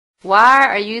Why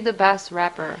are you the best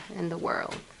rapper in the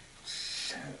world?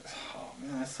 Shit. Oh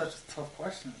man, that's such a tough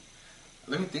question.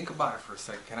 Let me think about it for a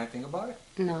second. Can I think about it?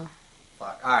 No.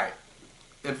 Fuck. Alright.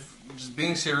 If just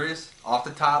being serious, off the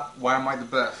top, why am I the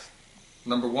best?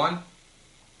 Number one,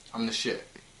 I'm the shit.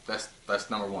 That's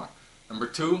number one. Number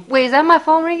two. Wait, is that my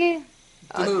phone ringing?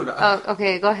 Dude.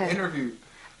 Okay, go ahead. Interview.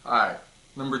 Alright.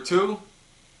 Number two,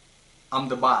 I'm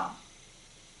the bomb.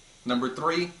 Number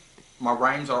three, my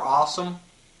rhymes are awesome.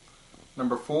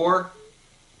 Number four,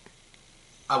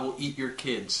 I will eat your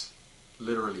kids.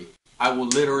 Literally. I will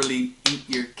literally eat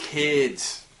your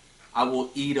kids. I will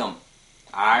eat them.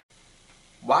 Alright?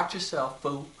 Watch yourself,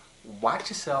 fool. Watch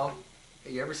yourself.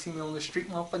 Hey, you ever see me on the street,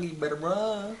 motherfucker? You better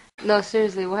run. No,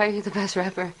 seriously, why are you the best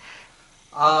rapper?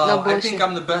 I think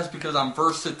I'm the best because I'm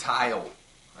versatile.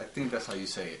 I think that's how you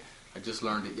say it. I just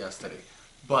learned it yesterday.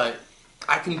 But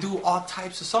I can do all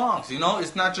types of songs, you know?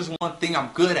 It's not just one thing I'm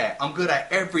good at. I'm good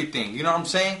at everything, you know what I'm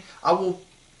saying? I will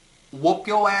whoop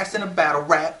your ass in a battle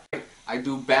rap. I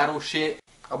do battle shit.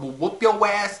 I will whoop your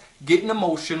ass getting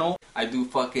emotional. I do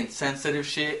fucking sensitive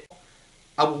shit.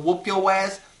 I will whoop your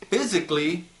ass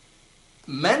physically,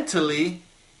 mentally.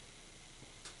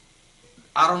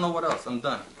 I don't know what else. I'm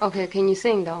done. Okay, can you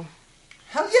sing though?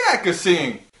 Hell yeah, I could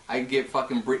sing. I could get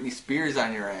fucking Britney Spears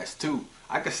on your ass too.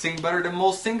 I could sing better than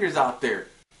most singers out there.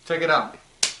 Check it out.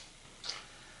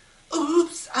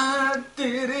 Oops, I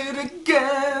did it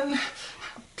again.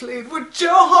 I played with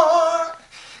your heart.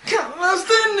 Got lost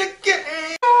in the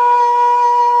game.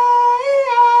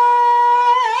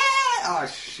 Oh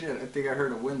shit, I think I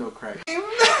heard a window crack.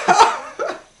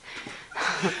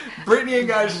 Britney ain't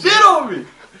got shit on me.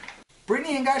 Britney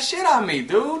ain't got shit on me,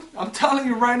 dude. I'm telling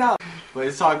you right now. But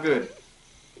it's all good.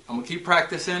 I'm gonna keep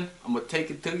practicing. I'm gonna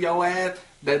take it to your ass.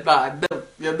 You're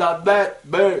not that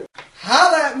bad.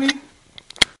 Holla at me.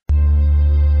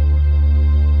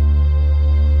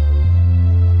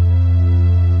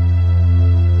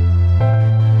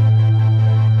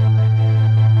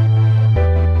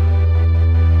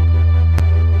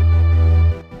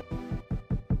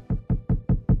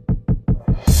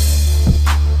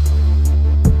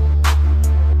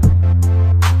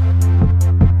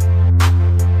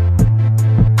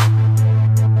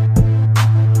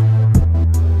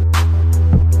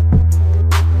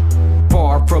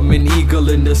 An eagle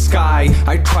in the sky,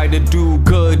 I try to do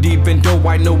good even though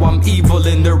I know I'm evil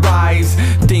in their eyes.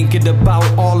 Thinking about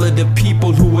all of the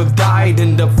people who have died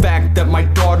and the fact that my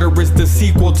daughter is the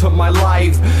sequel to my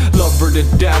life. Love her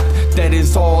to death, that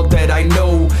is all that I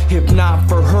know. If not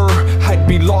for her, I'd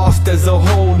be lost as a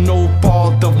whole. No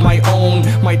fault of my own.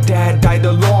 My dad died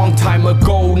a long time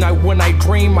ago. Now when I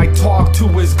dream, I talk to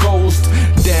his ghost.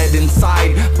 Dead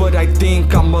inside, but I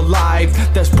think I'm alive.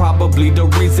 That's probably the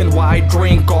reason why I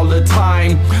drink all the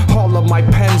time. All of my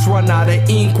pens run out of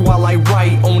ink while I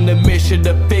write, on a mission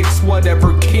to fix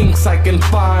whatever kinks I can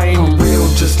find. I'm real,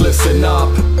 just listen up.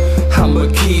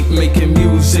 I'ma keep making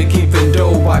music even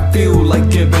though I feel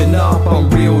like giving up. I'm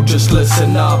real, just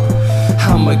listen up.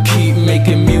 I'ma keep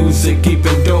making music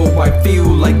even though I feel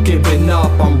like giving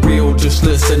up. I'm real, just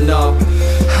listen up.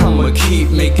 I'ma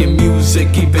keep making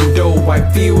music even though I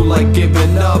feel like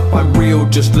giving up. I'm real,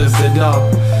 just listen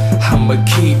up. I'ma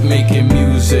keep making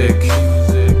music.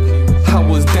 I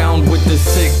was down with the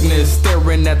sickness,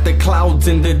 staring at the clouds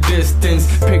in the distance.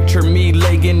 Picture me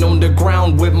laying on the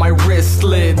ground with my wrist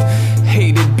slit.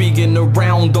 Hated being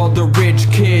around all the rich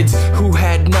kids who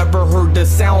had never heard the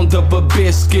sound of a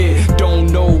biscuit. Don't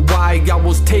know why I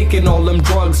was taking all them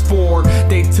drugs for.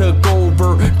 They took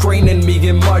over, draining me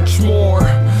and much more.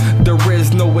 There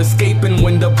is no escaping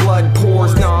when the blood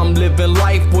pours. Now I'm living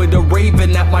life with a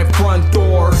raven at my front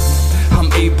door.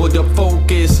 I'm able to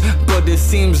focus, but it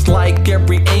seems like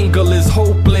every angle is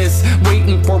hopeless.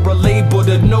 Waiting for a label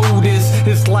to notice.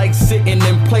 It's like sitting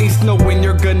in place knowing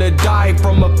you're gonna die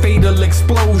from a fatal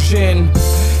explosion.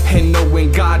 And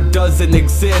knowing God doesn't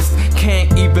exist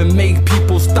can't even make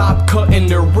people stop cutting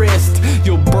their wrist.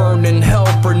 You'll burn in hell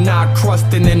for not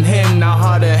trusting in Him. Now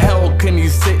how the hell can you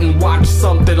sit and watch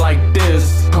something like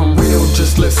this? I'm real,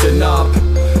 just listen up.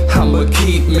 I'ma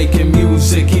keep making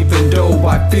music even though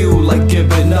I feel like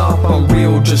giving up. I'm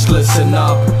real, just listen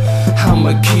up.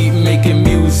 I'ma keep making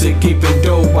music even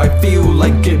though I feel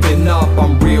like giving up.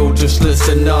 I'm real, just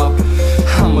listen up.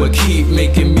 I'ma keep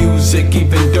making music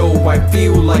even though I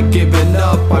feel like giving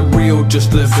up. I'm real,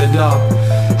 just listen up.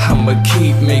 I'ma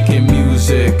keep making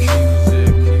music.